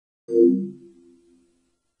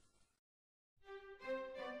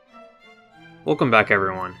Welcome back,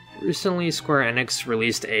 everyone. Recently, Square Enix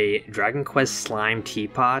released a Dragon Quest Slime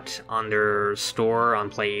Teapot on their store on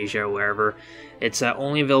PlayAsia, wherever. It's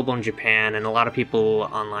only available in Japan, and a lot of people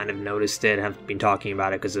online have noticed it, have been talking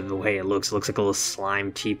about it because of the way it looks. It looks like a little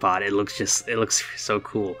slime teapot. It looks so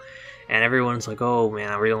cool. And everyone's like, oh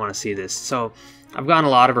man, I really want to see this. So, I've gotten a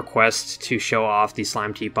lot of requests to show off the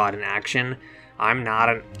Slime Teapot in action. I'm not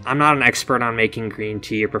an expert on making green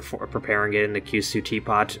tea or preparing it in the Kyusu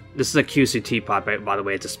teapot. This is a Kyusu teapot, by the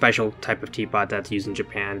way. It's a special type of teapot that's used in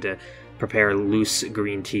Japan to prepare loose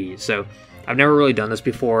green tea. So I've never really done this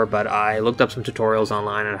before, but I looked up some tutorials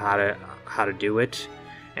online on how to do it,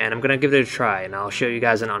 and I'm gonna give it a try. And I'll show you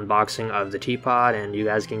guys an unboxing of the teapot, and you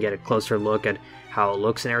guys can get a closer look at how it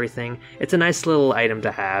looks and everything. It's a nice little item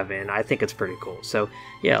to have, and I think it's pretty cool. So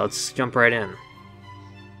yeah, let's jump right in.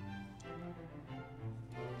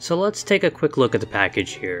 So let's take a quick look at the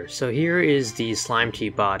package here. So here is the Slime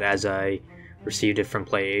Teapot as I received it from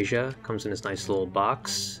PlayAsia. Comes in this nice little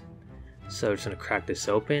box. So I'm just going to crack this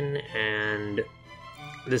open, and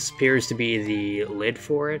this appears to be the lid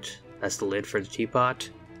for it. That's the lid for the teapot.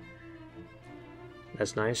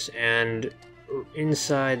 That's nice. And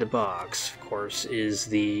inside the box, of course, is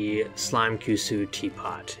the Slime Kyusu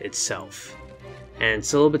teapot itself. And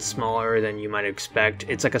it's a little bit smaller than you might expect.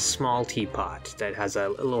 It's like a small teapot that has a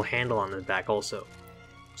little handle on the back also.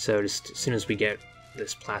 So just as soon as we get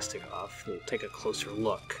this plastic off, we'll take a closer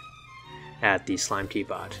look at the Slime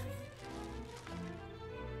Teapot.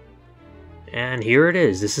 And here it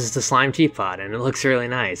is. This is the Slime Teapot, and it looks really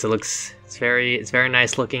nice. It's very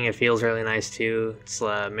nice looking. It feels really nice too. It's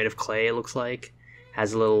made of clay, it looks like.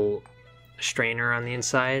 Has a little strainer on the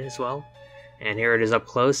inside as well. And here it is up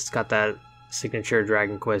close. It's got that signature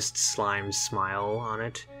Dragon Quest slime smile on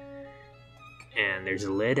it, and there's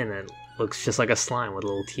a lid, and it looks just like a slime with a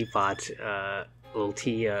little teapot, little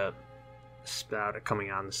tea spout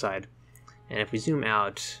coming on the side. And if we zoom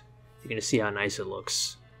out, you're gonna see how nice it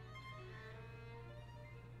looks.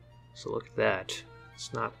 So look at that.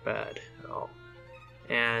 It's not bad at all.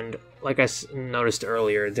 And like I noticed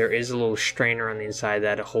earlier, there is a little strainer on the inside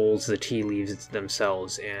that holds the tea leaves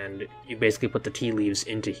themselves, and you basically put the tea leaves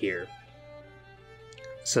into here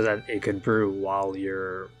so that it could brew while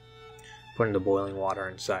you're putting the boiling water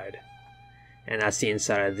inside. And that's the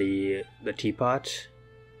inside of the teapot.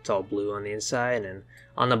 It's all blue on the inside, and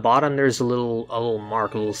on the bottom there's a little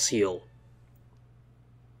mark, a little seal.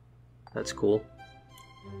 That's cool.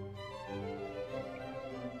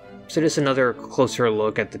 So just another closer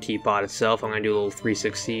look at the teapot itself. I'm going to do a little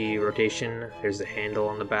 360 rotation. There's the handle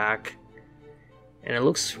on the back, and it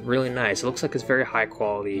looks really nice. It looks like it's very high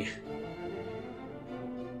quality.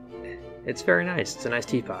 It's very nice. It's a nice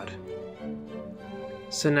teapot.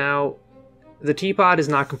 So now, the teapot is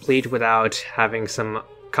not complete without having some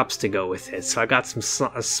cups to go with it. So I got some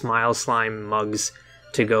Smile Slime mugs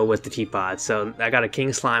to go with the teapot. So I got a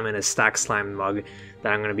King Slime and a Stack Slime mug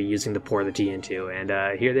that I'm going to be using to pour the tea into. And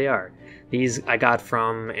here they are. These I got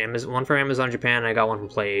from Amazon, one from Amazon Japan, and I got one from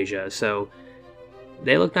PlayAsia. So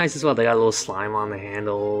they look nice as well. They got a little slime on the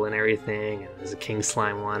handle and everything. And there's a King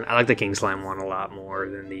Slime one. I like the King Slime one a lot more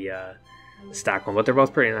than the Stack one, but they're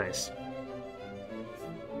both pretty nice.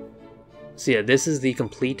 So yeah, this is the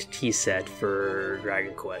complete tea set for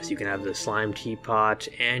Dragon Quest. You can have the Slime Teapot,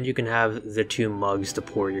 and you can have the 2 mugs to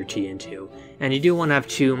pour your tea into. And you do want to have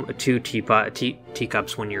two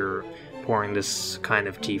teacups when you're pouring this kind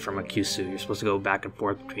of tea from a Kyusu. You're supposed to go back and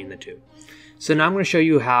forth between the two. So now I'm going to show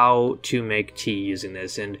you how to make tea using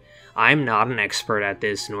this, and I'm not an expert at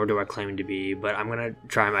this, nor do I claim to be, but I'm going to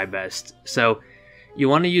try my best. So you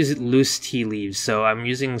want to use loose tea leaves. So I'm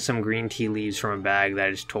using some green tea leaves from a bag that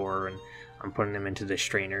I just tore, and I'm putting them into the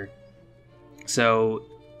strainer. So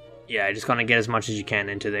yeah, I just want to get as much as you can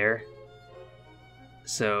into there.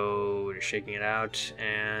 So we're just shaking it out,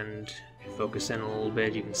 and focus in a little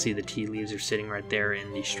bit. You can see the tea leaves are sitting right there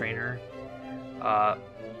in the strainer.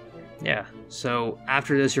 Yeah, so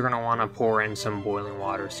after this you're going to want to pour in some boiling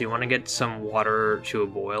water. So you want to get some water to a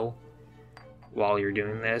boil while you're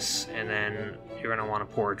doing this, and then you're going to want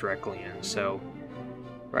to pour it directly in. So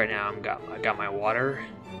right now I got my water.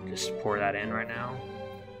 Just pour that in right now.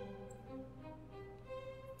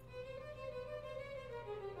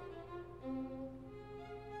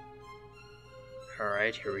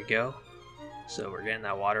 Alright, here we go. So we're getting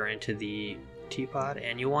that water into the teapot,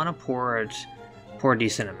 and you want to pour a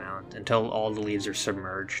decent amount until all the leaves are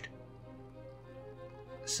submerged.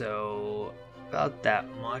 So about that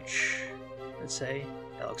much, let's say.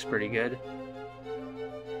 That looks pretty good.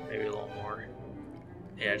 Maybe a little more.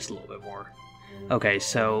 Yeah, just a little bit more. Okay,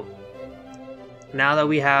 so now that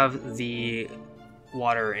we have the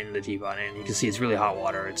water in the teapot, and you can see it's really hot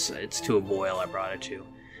water, it's to a boil. I brought it to.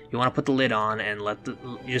 You want to put the lid on and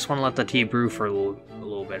you just want to let the tea brew for a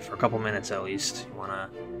little bit, for a couple minutes at least. You want to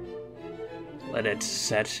let it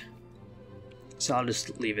set. So I'll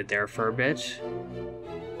just leave it there for a bit.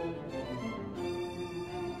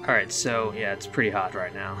 Alright, so yeah, it's pretty hot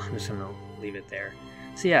right now. I'm just gonna leave it there.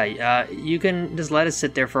 So yeah, you can just let it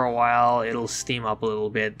sit there for a while. It'll steam up a little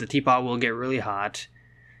bit. The teapot will get really hot.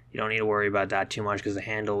 You don't need to worry about that too much because the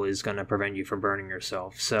handle is going to prevent you from burning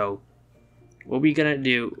yourself. So what we're going to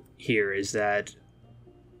do here is that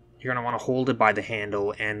you're going to want to hold it by the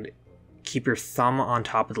handle and keep your thumb on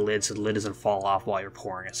top of the lid so the lid doesn't fall off while you're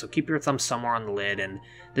pouring it. So keep your thumb somewhere on the lid, and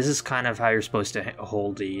this is kind of how you're supposed to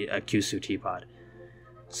hold the Kyusu teapot.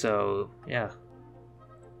 So yeah.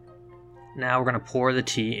 Now we're going to pour the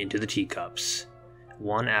tea into the teacups,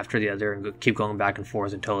 one after the other, and keep going back and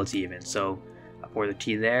forth until it's even. So I pour the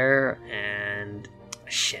tea there, and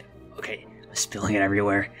shit. Okay, I'm spilling it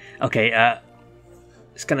everywhere. Okay,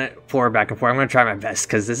 just gonna pour it back and forth. I'm gonna try my best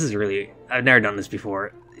because this is really, I've never done this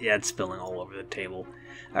before. Yeah, it's spilling all over the table.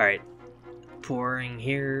 All right, pouring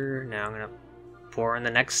here. Now I'm gonna pour in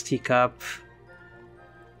the next teacup.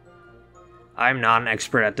 I'm not an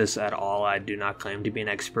expert at this at all. I do not claim to be an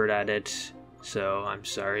expert at it, so I'm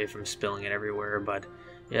sorry if I'm spilling it everywhere. But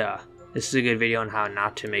yeah, this is a good video on how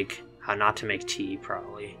not to make tea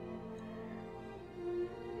properly.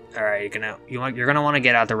 All right, you're gonna want to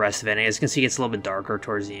get out the rest of it. And as you can see, it's a little bit darker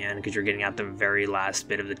towards the end because you're getting out the very last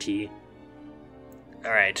bit of the tea.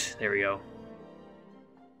 All right, there we go.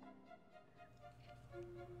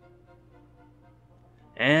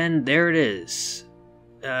 And there it is.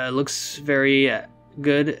 Looks very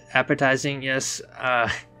good, appetizing. Yes.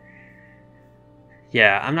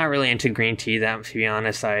 Yeah, I'm not really into green tea, to be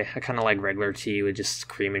honest. I kind of like regular tea with just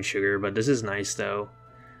cream and sugar, but this is nice though.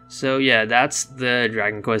 So yeah, that's the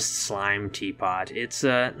Dragon Quest Slime Teapot. It's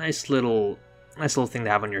a nice little thing to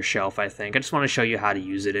have on your shelf, I think. I just want to show you how to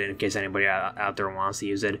use it in case anybody out there wants to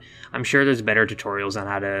use it. I'm sure there's better tutorials on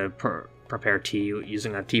how to prepare tea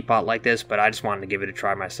using a teapot like this, but I just wanted to give it a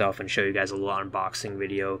try myself and show you guys a little unboxing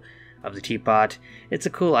video of the teapot. It's a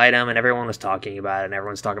cool item, and everyone was talking about it, and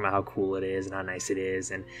everyone's talking about how cool it is and how nice it is,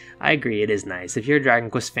 and I agree, it is nice. If you're a Dragon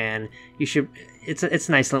Quest fan, you should. It's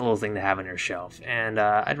a nice little thing to have on your shelf, and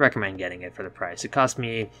I'd recommend getting it for the price. It cost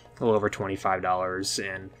me a little over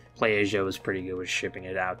 $25, and PlayAsia was pretty good with shipping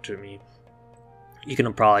it out to me. You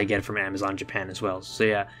can probably get it from Amazon Japan as well. So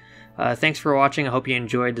yeah, thanks for watching. I hope you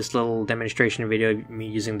enjoyed this little demonstration video of me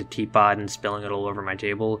using the teapot and spilling it all over my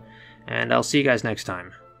table, and I'll see you guys next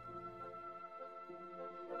time.